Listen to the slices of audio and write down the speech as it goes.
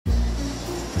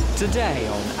Today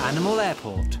on Animal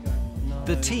Airport,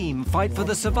 the team fight for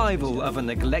the survival of a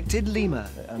neglected lemur.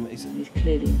 He's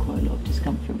clearly in quite a lot of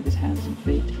discomfort with his hands and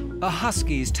feet. A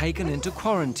husky is taken into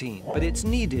quarantine, but it's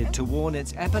needed to warn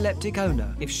its epileptic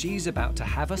owner if she's about to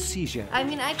have a seizure. I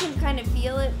mean, I can kind of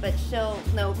feel it, but she'll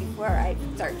know before I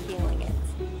start feeling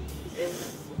it.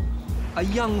 A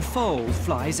young foal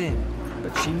flies in,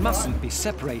 but she mustn't be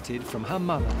separated from her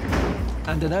mother.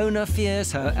 And an owner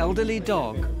fears her elderly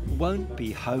dog won't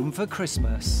be home for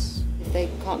Christmas. If they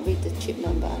can't read the chip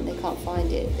number and they can't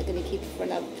find it, they're going to keep it for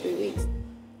another 3 weeks.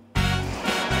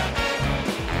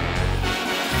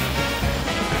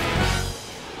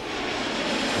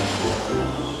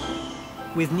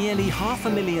 With nearly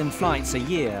 500,000 flights a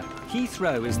year,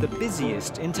 Heathrow is the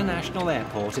busiest international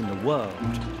airport in the world.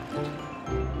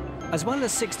 As well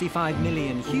as 65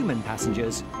 million human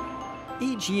passengers,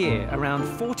 each year around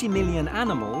 40 million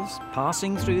animals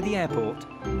passing through the airport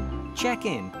check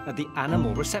in at the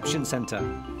Animal Reception Centre,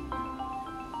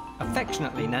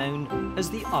 affectionately known as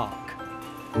the Ark.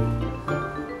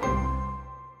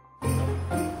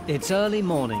 It's early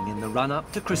morning in the run-up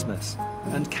to Christmas,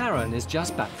 and Karen is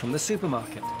just back from the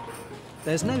supermarket.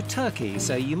 There's no turkey,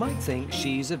 so you might think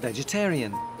she's a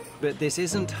vegetarian, but this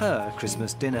isn't her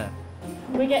Christmas dinner.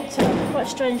 We get quite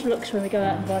strange looks when we go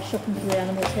out and buy shopping for the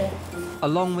animals here.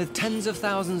 Along with tens of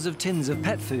thousands of tins of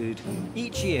pet food,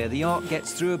 each year the Ark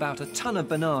gets through about a ton of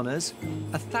bananas,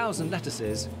 1,000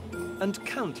 lettuces, and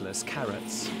countless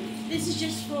carrots. This is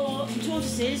just for the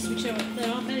tortoises, which there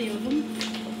aren't many of them,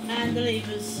 and the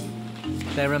lemurs.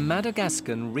 There are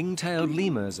Madagascan ring-tailed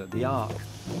lemurs at the Ark.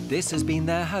 This has been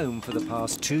their home for the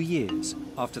past 2 years,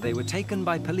 after they were taken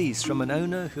by police from an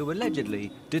owner who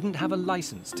allegedly didn't have a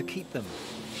license to keep them.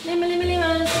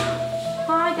 Lemurs!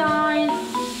 Hi,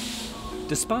 guys!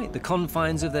 Despite the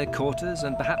confines of their quarters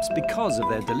and perhaps because of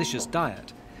their delicious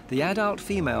diet, the adult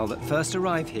female that first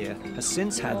arrived here has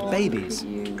since had babies,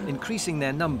 increasing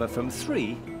their number from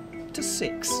 3 to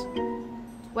 6.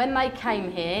 When they came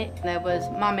here, there was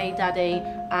mummy, daddy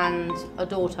and a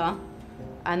daughter,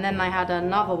 and then they had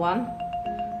another one,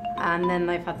 and then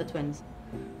they've had the twins.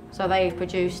 So they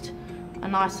produced a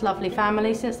nice, lovely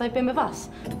family since they've been with us.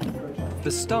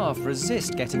 The staff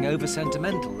resist getting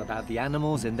over-sentimental about the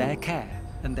animals in their care,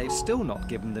 and they've still not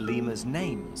given the lemurs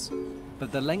names.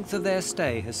 But the length of their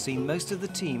stay has seen most of the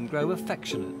team grow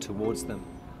affectionate towards them.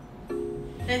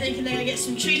 They're thinking they're going to get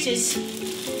some treaties.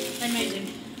 They made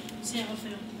them. See how I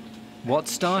feel. What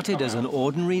started as an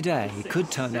ordinary day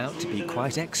could turn out to be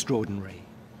quite extraordinary.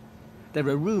 There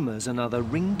are rumours another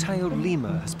ring-tailed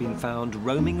lemur has been found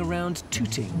roaming around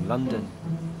Tooting, London.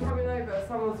 Coming over,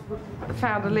 someone's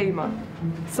found a lemur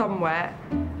somewhere.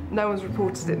 No one's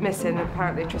reported it missing, and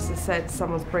apparently Trista said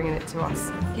someone's bringing it to us.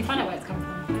 Can you find out where it's come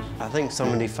from? I think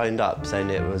somebody phoned up saying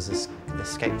it was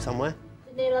escaped somewhere.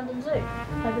 Near London Zoo?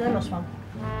 Maybe they lost one.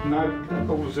 No,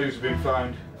 all the zoos have been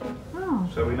found. Oh.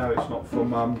 So we know it's not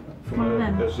from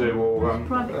a zoo or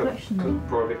private collection.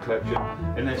 Private collection.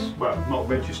 In this, well, not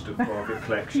registered private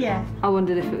collection. Yeah. I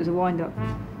wondered if it was a wind-up.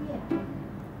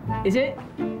 Yeah. Is it?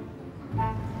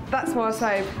 That's why I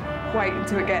say wait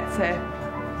until it gets here.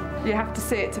 You have to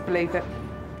see it to believe it.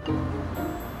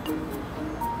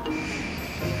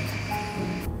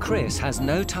 Chris has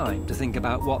no time to think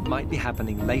about what might be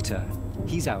happening later.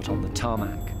 He's out on the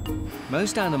tarmac.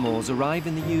 Most animals arrive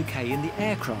in the UK in the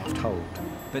aircraft hold,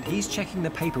 but he's checking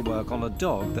the paperwork on a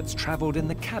dog that's travelled in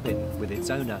the cabin with its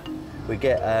owner. We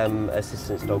get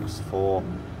assistance dogs for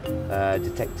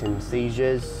detecting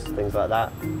seizures, things like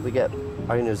that. We get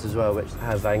owners as well which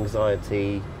have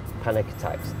anxiety, panic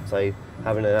attacks. So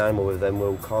having an animal with them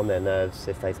will calm their nerves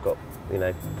if they've got,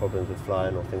 problems with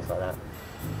flying or things like that.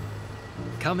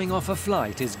 Coming off a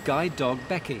flight is guide dog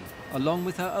Becky, along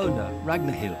with her owner,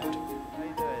 Ragnhild. How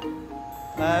you doing?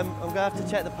 I'm going to have to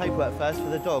check the paperwork first for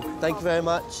the dog. Thank you very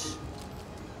much.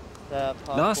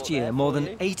 Last year, more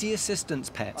than 80 assistance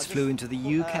pets flew into the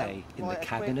UK in the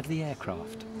cabin of the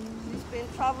aircraft. He's been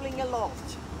travelling a lot.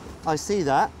 I see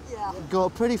that. Yeah. Got a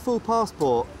pretty full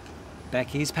passport.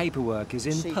 Becky's paperwork is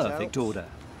in perfect order,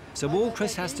 so all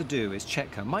Chris has to do is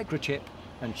check her microchip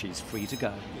and she's free to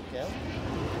go.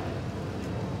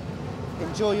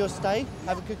 Enjoy your stay.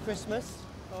 Have a good Christmas.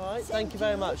 All right, thank you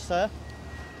very much, sir.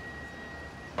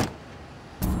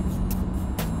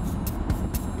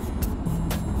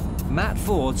 Matt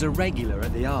Ford's a regular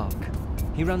at the Ark.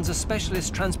 He runs a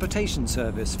specialist transportation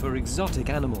service for exotic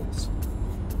animals.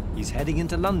 He's heading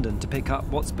into London to pick up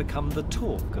what's become the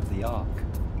talk of the Ark.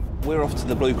 We're off to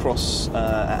the Blue Cross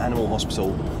Animal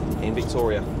Hospital in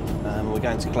Victoria. We're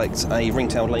going to collect a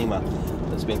ring-tailed lemur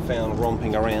that's been found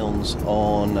romping around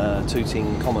on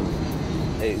Tooting Common.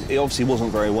 It obviously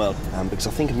wasn't very well, because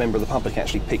I think a member of the public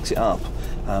actually picked it up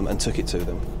and took it to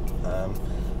them.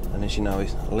 And as you know,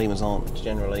 lemurs aren't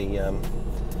generally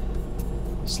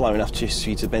slow enough just for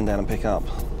you to bend down and pick up.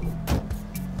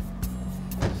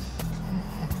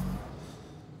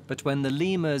 But when the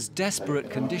lemur's desperate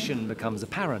condition becomes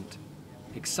apparent,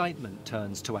 excitement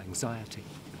turns to anxiety.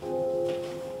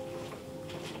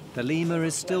 The lemur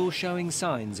is still showing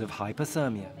signs of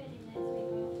hypothermia.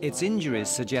 Its injuries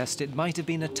suggest it might have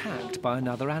been attacked by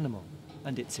another animal,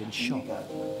 and it's in shock.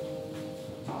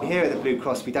 Here at the Blue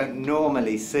Cross, we don't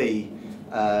normally see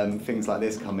things like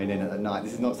this coming in at the night.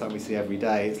 This is not something we see every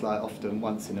day. It's like often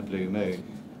once in a blue moon.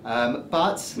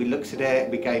 But we looked at it,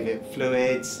 we gave it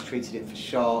fluids, treated it for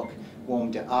shock,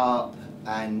 warmed it up,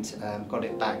 and got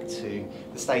it back to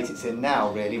the state it's in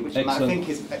now, really, which I think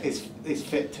is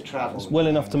fit to travel. It's well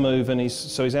enough to move, and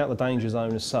he's out the danger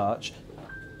zone as such.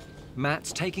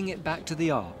 Matt's taking it back to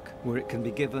the Ark, where it can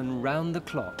be given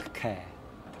round-the-clock care.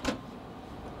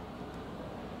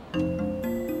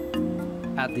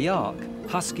 At the Ark,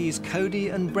 huskies Cody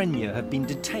and Brenya have been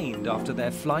detained after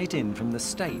their flight in from the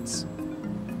States.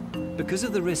 Because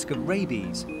of the risk of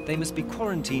rabies, they must be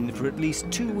quarantined for at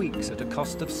least 2 weeks at a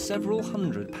cost of several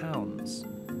 £100s.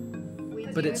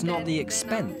 But it's not the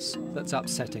expense that's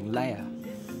upsetting Leia.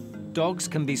 Dogs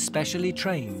can be specially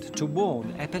trained to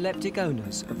warn epileptic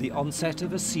owners of the onset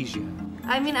of a seizure.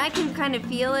 I mean, I can kind of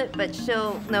feel it, but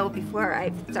she'll know before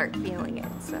I start feeling it,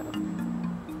 so.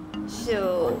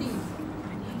 She'll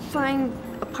find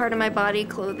a part of my body,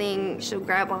 clothing, she'll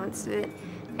grab onto it,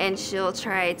 and she'll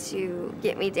try to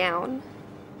get me down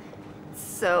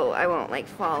so I won't like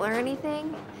fall or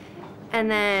anything. And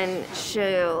then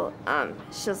she'll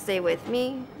stay with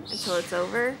me until it's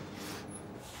over.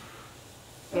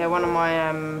 Yeah, one of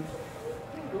my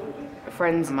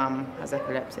friend's mum has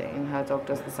epilepsy and her dog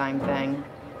does the same thing.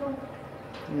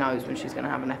 Knows when she's going to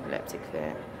have an epileptic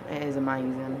fit. It is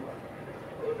amazing.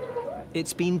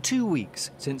 It's been 2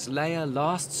 weeks since Leia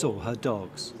last saw her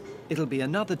dogs. It'll be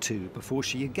another 2 before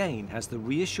she again has the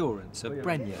reassurance of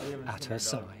Brenya at her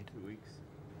side.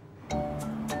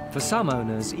 For some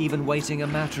owners, even waiting a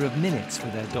matter of minutes for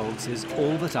their dogs is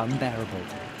all but unbearable.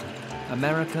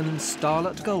 American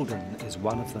Starlet Golden is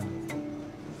one of them.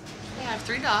 I have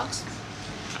 3 dogs.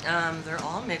 They're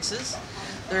all mixes.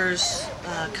 There's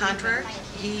Contrary.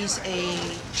 He's a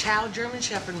Chow German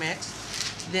Shepherd mix.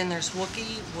 Then there's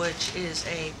Wookie, which is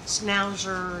a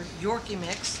Schnauzer Yorkie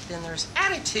mix. Then there's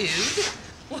Attitude,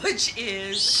 which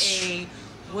is a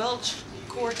Welsh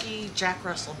Corky Jack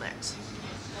Russell mix.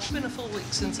 It's been a full week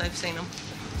since I've seen them,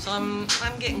 so I'm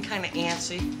getting kind of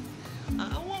antsy.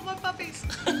 I want my puppies.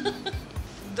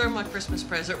 They're my Christmas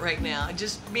present right now.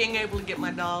 Just being able to get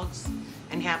my dogs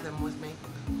and have them with me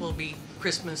will be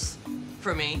Christmas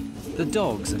for me. The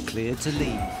dogs are cleared to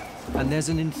leave, and there's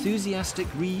an enthusiastic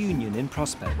reunion in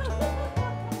prospect.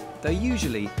 Though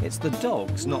usually it's the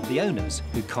dogs, not the owners,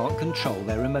 who can't control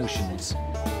their emotions.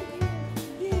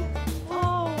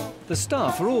 The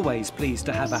staff are always pleased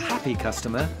to have a happy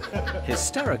customer.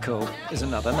 Hysterical is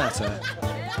another matter.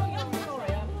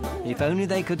 If only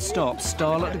they could stop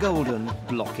Starlet Golden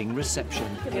blocking reception.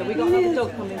 Yeah, we got another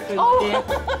dog coming through, dear.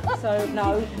 So,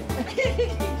 no.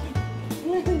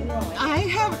 I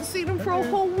haven't seen them for a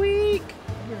whole week.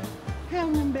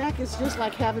 Having them back is just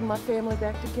like having my family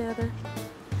back together.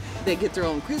 They get their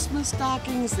own Christmas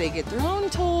stockings, they get their own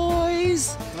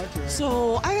toys.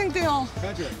 So I think they'll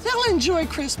enjoy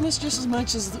Christmas just as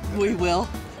much as we will.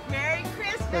 Merry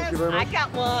Christmas! I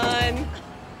got one.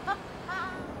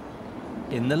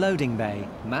 In the loading bay,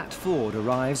 Matt Ford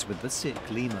arrives with the sick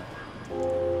lemur.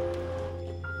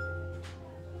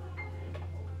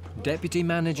 Deputy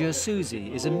Manager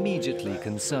Susie is immediately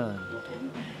concerned.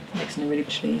 Actually,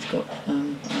 he's got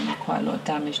quite a lot of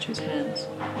damage to his hands.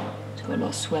 He's got a lot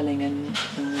of swelling and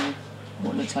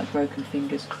what looks like broken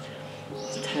fingers.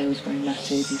 His tail's very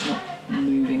matted, he's not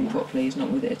moving properly, he's not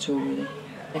with it at all, really.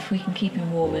 If we can keep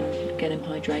him warm and get him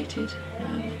hydrated,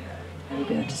 we'll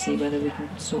be able to see whether we can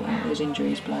sort out those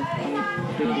injuries, but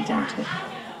I really doubt it.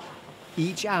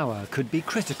 Each hour could be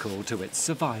critical to its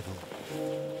survival.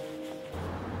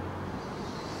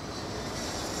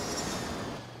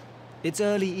 It's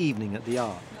early evening at the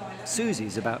Ark.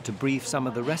 Susie's about to brief some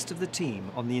of the rest of the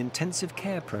team on the intensive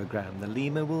care programme the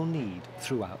lemur will need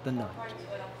throughout the night.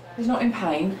 He's not in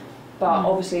pain, but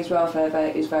obviously his welfare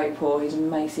is very poor. He's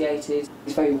emaciated,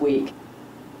 he's very weak.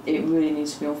 It really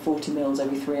needs to be on 40 mils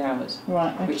every 3 hours,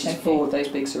 right? Okay, which is 4 of those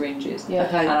big syringes. Yeah.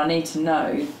 Okay. And I need to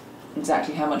know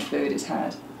exactly how much fluid it's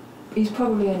had. He's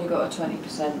probably only got a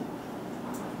 20%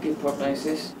 good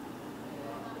prognosis.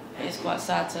 It's quite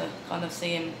sad to kind of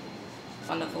see him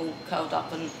kind of all curled up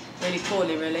and really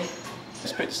poorly, really.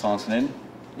 It's put slanting in.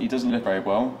 He doesn't look very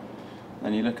well.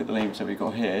 Then you look at the lemurs that we've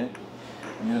got here,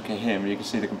 and you look at him, and you can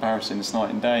see the comparison. It's night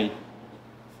and day.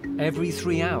 Every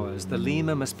 3 hours, the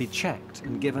lemur must be checked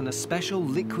and given a special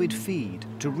liquid feed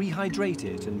to rehydrate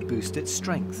it and boost its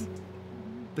strength.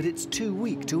 But it's too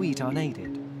weak to eat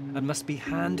unaided and must be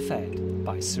hand-fed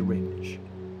by syringe.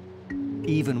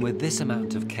 Even with this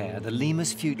amount of care, the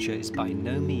lemur's future is by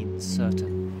no means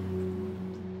certain.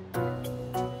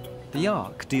 The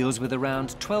Ark deals with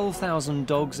around 12,000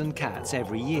 dogs and cats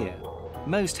every year,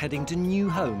 most heading to new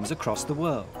homes across the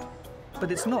world. But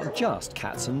it's not just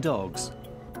cats and dogs.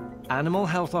 Animal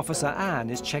Health Officer Anne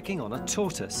is checking on a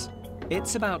tortoise.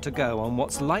 It's about to go on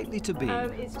what's likely to be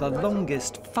the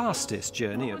longest, fastest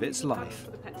journey of its life,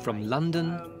 from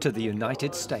London to the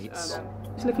United States.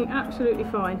 He's looking absolutely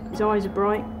fine. His eyes are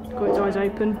bright, he's got his eyes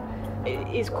open. It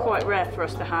is quite rare for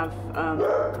us to have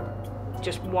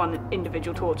just one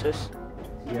individual tortoise.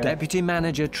 Deputy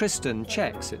Manager Tristan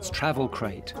checks its travel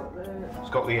crate. It's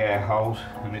got the air hold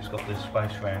and it's got the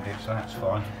space around it, so that's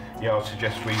fine. Yeah, I'd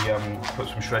suggest we put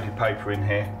some shredded paper in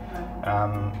here,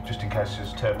 just in case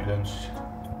there's turbulence.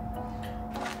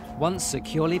 Once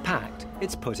securely packed,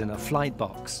 it's put in a flight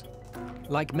box.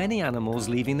 Like many animals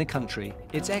leaving the country,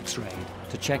 it's x-rayed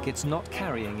to check it's not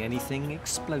carrying anything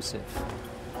explosive.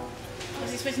 I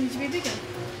was expecting it to be bigger.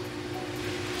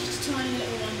 Just a tiny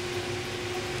little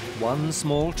one. One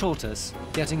small tortoise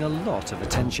getting a lot of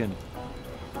attention.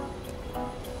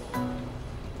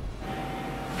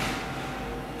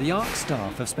 The Ark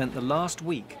staff have spent the last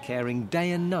week caring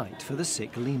day and night for the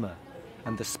sick lemur,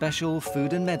 and the special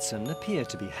food and medicine appear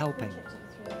to be helping.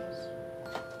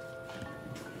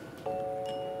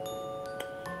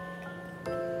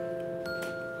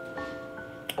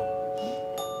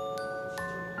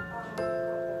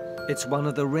 It's one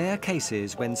of the rare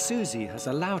cases when Susie has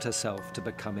allowed herself to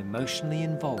become emotionally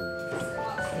involved.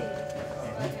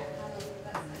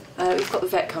 We've got the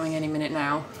vet coming any minute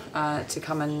now to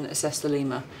come and assess the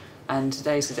lemur, and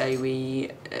today's the day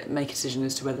we make a decision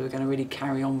as to whether we're going to really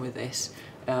carry on with this.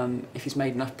 If he's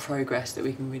made enough progress that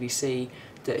we can really see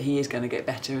that he is going to get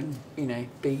better and, you know,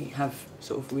 have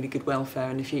sort of really good welfare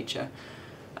in the future,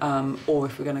 or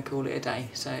if we're going to call it a day.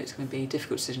 So it's going to be a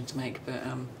difficult decision to make, but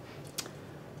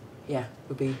yeah,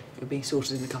 it'll be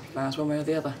sorted in a couple of hours, one way or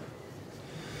the other.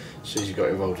 Susie got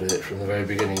involved with it from the very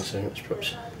beginning, so it's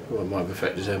perhaps what might have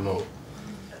affected her more.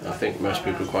 I think most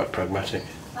people are quite pragmatic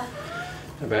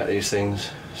about these things,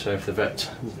 so if the vet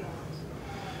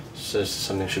says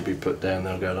something should be put down,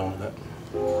 they'll go along with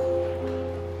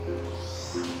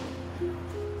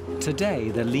that.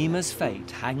 Today, the lemur's fate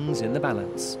hangs in the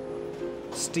balance.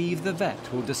 Steve the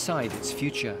vet will decide its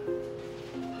future.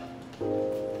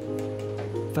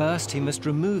 First, he must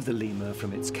remove the lemur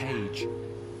from its cage.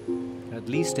 At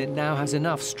least it now has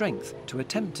enough strength to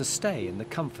attempt to stay in the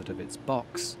comfort of its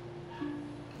box.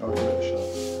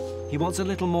 He wants a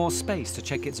little more space to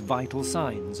check its vital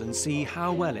signs and see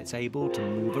how well it's able to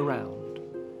move around.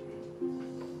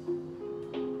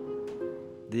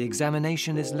 The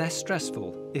examination is less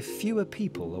stressful if fewer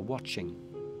people are watching.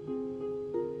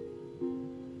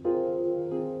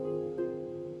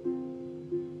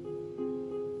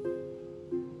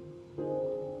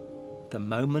 The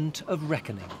moment of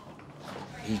reckoning.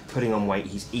 He's putting on weight,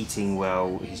 he's eating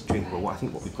well, he's drinking well. I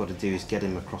think what we've got to do is get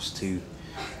him across to,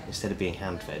 instead of being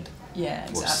hand-fed, yeah,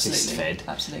 or assist-fed,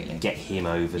 absolutely. Get him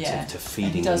over to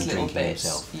feeding and drinking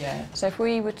himself. Yeah. So if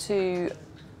we were to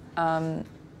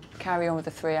carry on with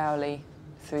the 3-hourly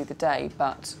through the day,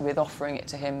 but with offering it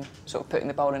to him, sort of putting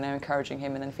the bowl in there, encouraging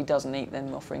him, and then if he doesn't eat,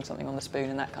 then offering something on the spoon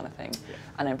and that kind of thing,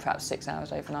 and then perhaps 6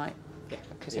 hours overnight.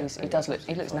 Because he looks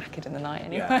knackered in the night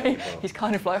anyway. Yeah, he's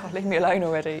kind of like, oh, leave me alone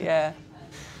already, yeah.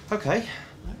 OK,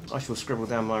 I shall scribble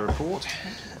down my report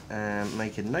and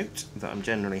make a note that I'm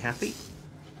generally happy.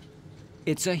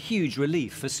 It's a huge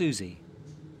relief for Susie,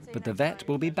 but the vet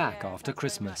will be back after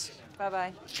Christmas.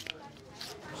 Bye-bye.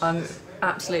 I'm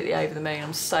absolutely over the moon.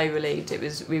 I'm so relieved.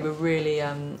 We were really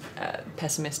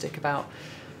pessimistic about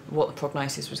what the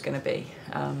prognosis was going to be,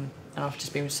 and I've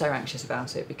just been so anxious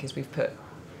about it because we've put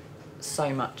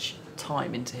so much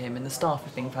time into him and the staff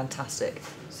have been fantastic.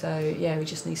 So yeah, he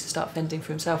just needs to start fending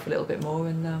for himself a little bit more,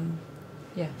 and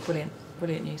yeah, brilliant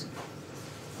news.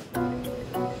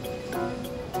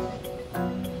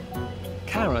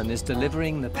 Karen is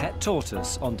delivering the pet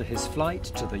tortoise onto his flight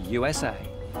to the USA.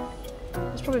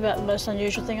 It's probably about the most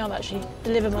unusual thing I've actually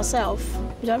delivered myself.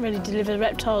 We don't really deliver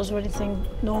reptiles or anything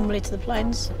normally to the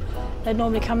planes. They're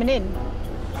normally coming in.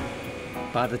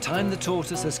 By the time the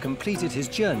tortoise has completed his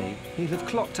journey, he'll have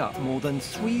clocked up more than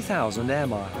 3,000 air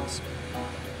miles.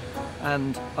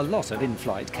 and a lot of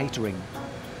in-flight catering.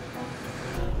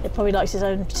 It probably likes its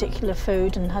own particular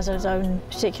food and has its own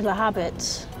particular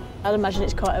habits. I'd imagine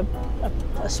it's quite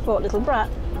a sport little brat.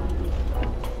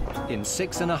 In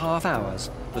 6.5 hours,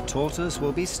 the tortoise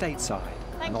will be stateside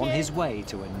and on his way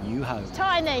to a new home. It's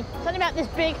tiny. It's only about this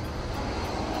big.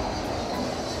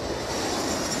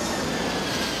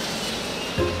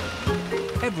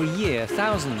 Every year,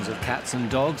 thousands of cats and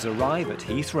dogs arrive at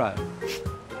Heathrow.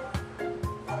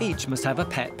 Each must have a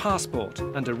pet passport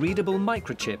and a readable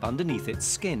microchip underneath its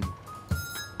skin.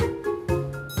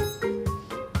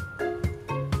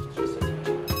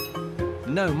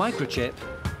 No microchip.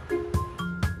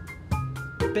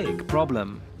 Big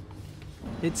problem.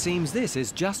 It seems this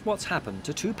is just what's happened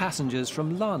to 2 passengers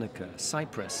from Larnaca,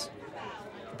 Cyprus.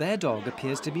 Their dog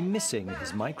appears to be missing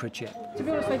his microchip. To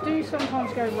be honest, they do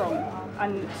sometimes go wrong,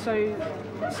 and so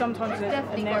sometimes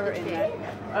there's an error in there.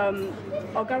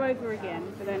 I'll go over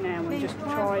again for there now and just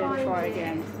try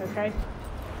again, okay?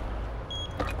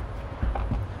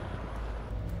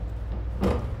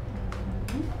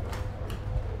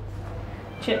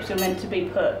 Chips are meant to be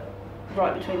put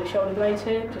right between the shoulder blades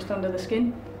here, just under the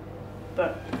skin,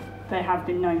 but they have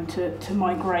been known to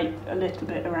migrate a little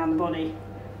bit around the body.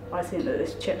 I think that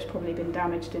this chip's probably been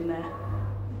damaged in there.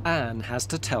 Anne has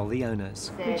to tell the owners.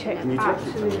 We checked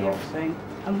absolutely everything,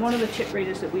 and one of the chip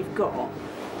readers that we've got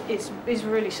is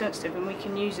really sensitive, and we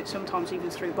can use it sometimes even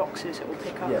through boxes. It will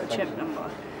pick up the chip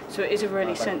number. So it is a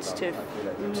really sensitive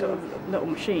sort of little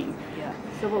machine. Yeah.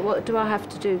 So what do I have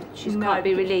to do? She can't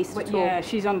be released at all? Yeah,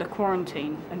 she's under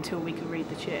quarantine until we can read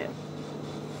the chip.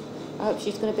 I hope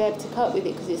she's going to be able to cope with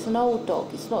it because it's an old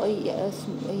dog. It's not a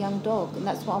young dog, and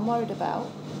that's what I'm worried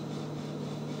about.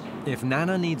 If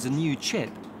Nana needs a new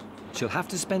chip, she'll have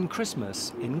to spend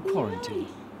Christmas in quarantine.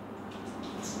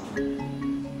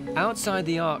 Outside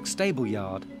the Ark stable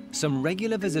yard, some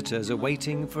regular visitors are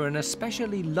waiting for an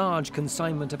especially large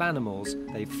consignment of animals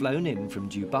they've flown in from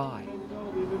Dubai.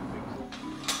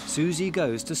 Susie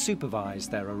goes to supervise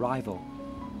their arrival.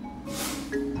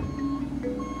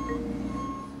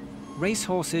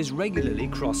 Racehorses regularly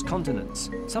cross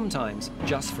continents, sometimes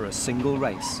just for a single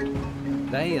race.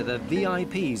 They are the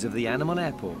VIPs of the animal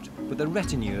airport with a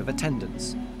retinue of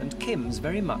attendants, and Kim's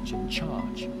very much in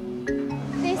charge.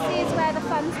 This is where the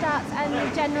fun starts and the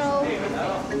general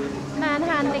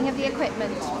manhandling of the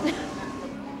equipment.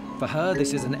 For her,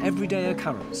 this is an everyday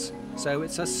occurrence, so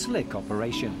it's a slick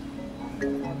operation.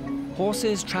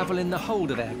 Horses travel in the hold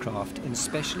of aircraft in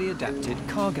specially adapted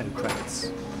cargo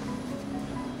crates.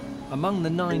 Among the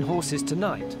 9 horses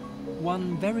tonight,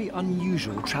 one very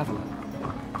unusual traveller.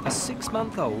 A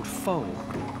 6-month-old foal,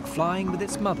 flying with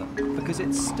its mother because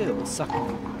it's still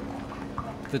suckling.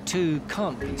 The 2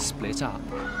 can't be split up.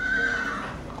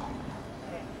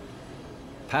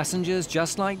 Passengers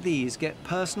just like these get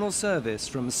personal service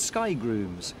from sky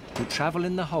grooms who travel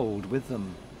in the hold with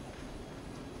them.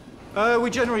 We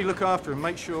generally look after them,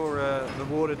 make sure they're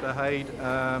watered, they're hayed,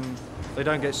 they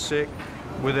don't get sick.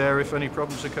 We're there if any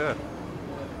problems occur.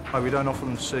 We don't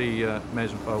often see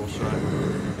mares and foals, so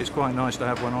it's quite nice to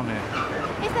have one on here.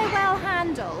 If they're well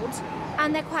handled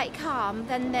and they're quite calm,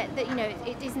 then you know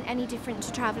it isn't any different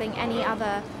to travelling any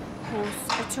other horse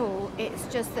at all. It's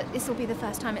just that this will be the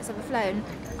first time it's ever flown.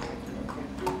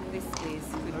 This is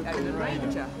the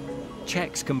Ranger.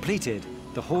 Checks completed,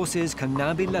 the horses can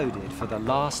now be loaded for the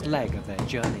last leg of their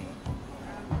journey.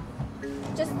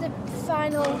 Just the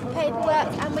final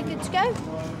paperwork and we're good to go.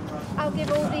 I'll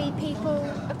give all the people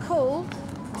a call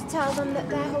to tell them that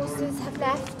their horses have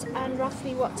left and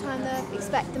roughly what time they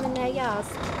expect them in their yards.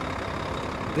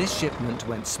 This shipment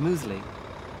went smoothly,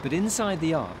 but inside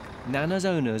the Ark, Nana's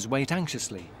owners wait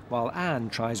anxiously while Anne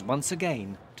tries once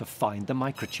again to find the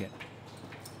microchip.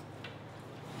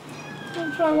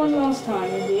 I'll try one last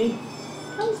time with you.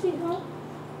 Come, sweetheart.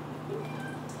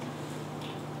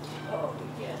 Oh,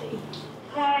 goody.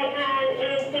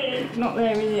 It's not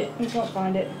there, is it? We can't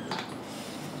find it.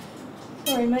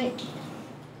 Sorry, mate.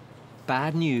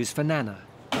 Bad news for Nana,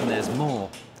 and there's more.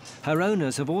 Her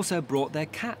owners have also brought their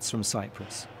cats from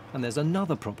Cyprus, and there's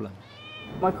another problem.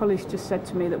 My colleagues just said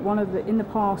to me that in the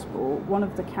passport, one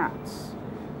of the cats,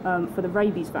 for the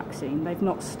rabies vaccine, they've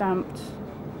not stamped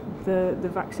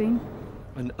the vaccine.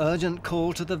 An urgent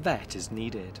call to the vet is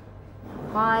needed.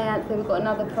 Hi, Anthony, we've got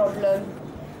another problem.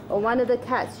 On one of the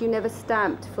cats you never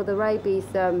stamped for the rabies,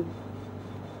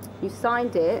 you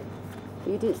signed it,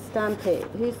 but you didn't stamp it.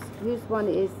 Whose one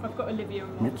it is? I've got Olivia.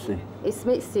 Mitzi. It's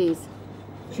Mitzi's.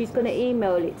 She's going to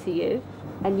email it to you,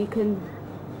 and you can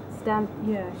stamp.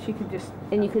 Yeah, she could just.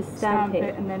 And you can stamp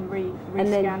it and then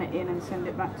re-scan it in and send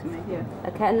it back to me. Yeah.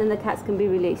 Okay, and then the cats can be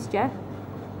released. Yeah.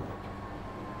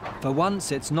 For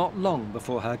once, it's not long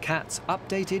before her cat's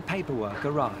updated paperwork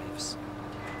arrives.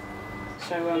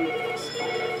 So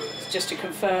it's just to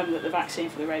confirm that the vaccine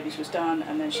for the rabies was done,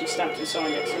 and then she stamped and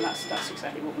signed it, so that's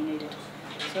exactly what we needed.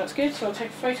 So that's good, so I'll take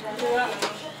a photograph of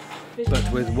that.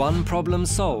 But with one problem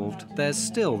solved, there's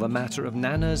still the matter of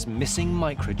Nana's missing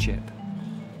microchip.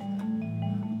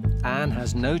 Anne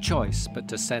has no choice but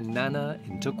to send Nana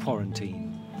into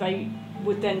quarantine. They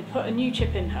would then put a new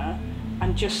chip in her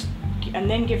and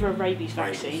then give her a rabies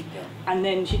vaccine, and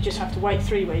then she'd just have to wait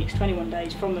 3 weeks, 21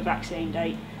 days from the vaccine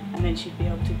date, and then she'd be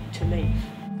able to leave.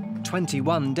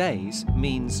 21 days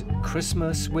means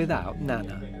Christmas without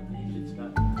Nana.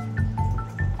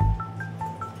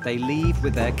 They leave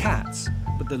with their cats,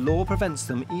 but the law prevents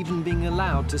them even being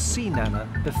allowed to see Nana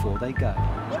before they go.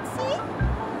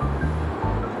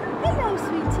 Hello,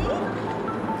 sweetie.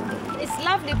 It's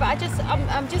lovely, but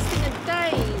I'm just in a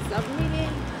daze. I'm really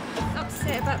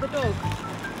upset about the dog.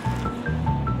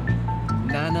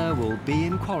 Nana will be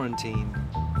in quarantine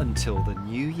until the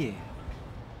new year.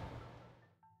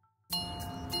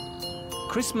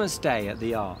 Christmas Day at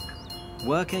the Ark.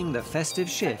 Working the festive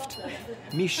shift,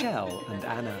 Michelle and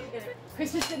Anna.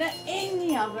 Christmas dinner in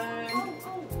the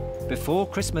oven. Before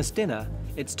Christmas dinner,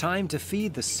 it's time to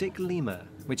feed the sick lemur,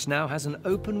 which now has an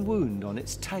open wound on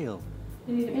its tail.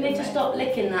 You need to stop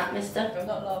licking that, mister. I'm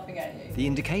not laughing at you. The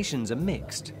indications are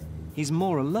mixed. He's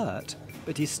more alert,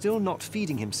 but he's still not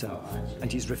feeding himself,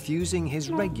 and he's refusing his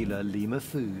regular lemur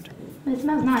food. It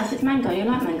smells nice. It's mango. You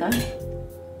like mango?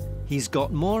 He's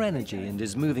got more energy and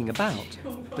is moving about,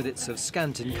 but it's of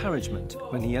scant encouragement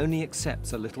when he only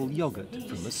accepts a little yogurt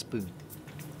from a spoon.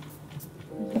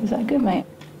 Is that good, mate?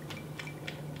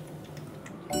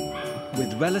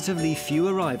 With relatively few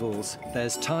arrivals,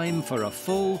 there's time for a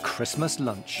full Christmas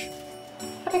lunch.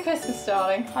 Happy Christmas,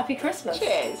 darling. Happy Christmas.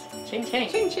 Cheers. Ching ching.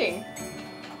 Ching ching.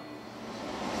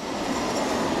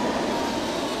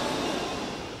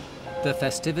 The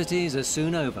festivities are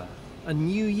soon over. A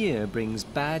new year brings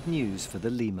bad news for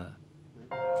the lemur.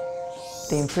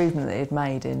 The improvement that it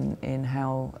made in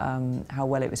how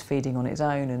well it was feeding on its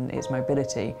own and its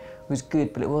mobility was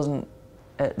good, but it wasn't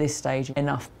at this stage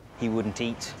enough. He wouldn't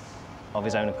eat of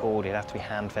his own accord. He'd have to be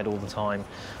hand-fed all the time.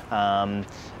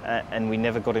 And we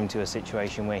never got him to a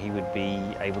situation where he would be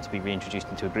able to be reintroduced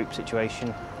into a group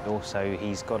situation. Also,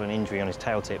 he's got an injury on his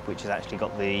tail tip, which has actually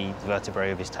got the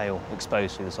vertebrae of his tail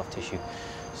exposed through the soft tissue.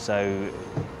 So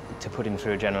to put him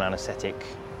through a general anaesthetic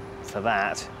for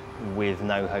that, with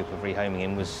no hope of rehoming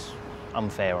him, was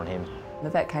unfair on him. The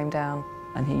vet came down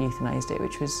and he euthanased it,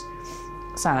 which was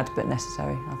sad but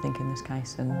necessary, I think, in this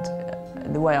case. And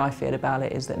the way I feel about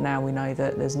it is that now we know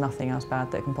that there's nothing else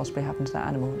bad that can possibly happen to that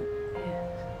animal.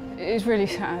 Yeah. It is really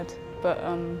sad, but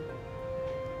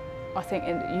I think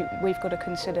we've got to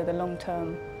consider the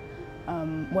long-term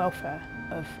welfare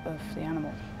of the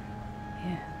animal.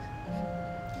 Yeah.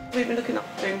 We've been looking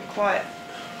after him quite,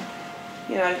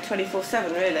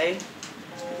 24/7 really.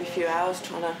 Every few hours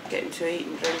trying to get him to eat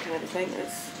and drink and everything.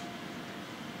 It's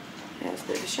a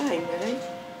bit of a shame, really.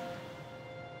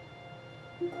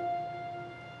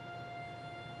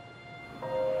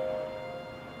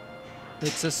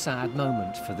 It's a sad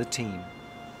moment for the team,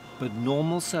 but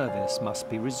normal service must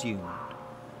be resumed.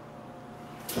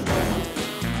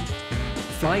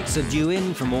 Flights are due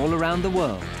in from all around the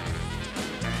world.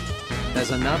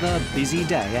 There's another busy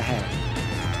day ahead.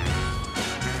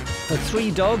 For 3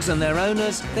 dogs and their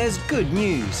owners, there's good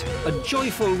news, a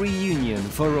joyful reunion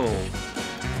for all.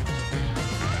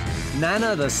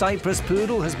 Nana, the Cyprus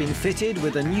poodle, has been fitted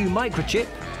with a new microchip.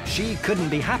 She couldn't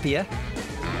be happier.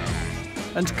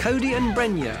 And Cody and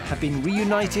Brenya have been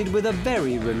reunited with a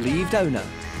very relieved owner.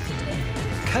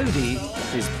 Cody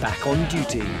is back on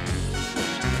duty.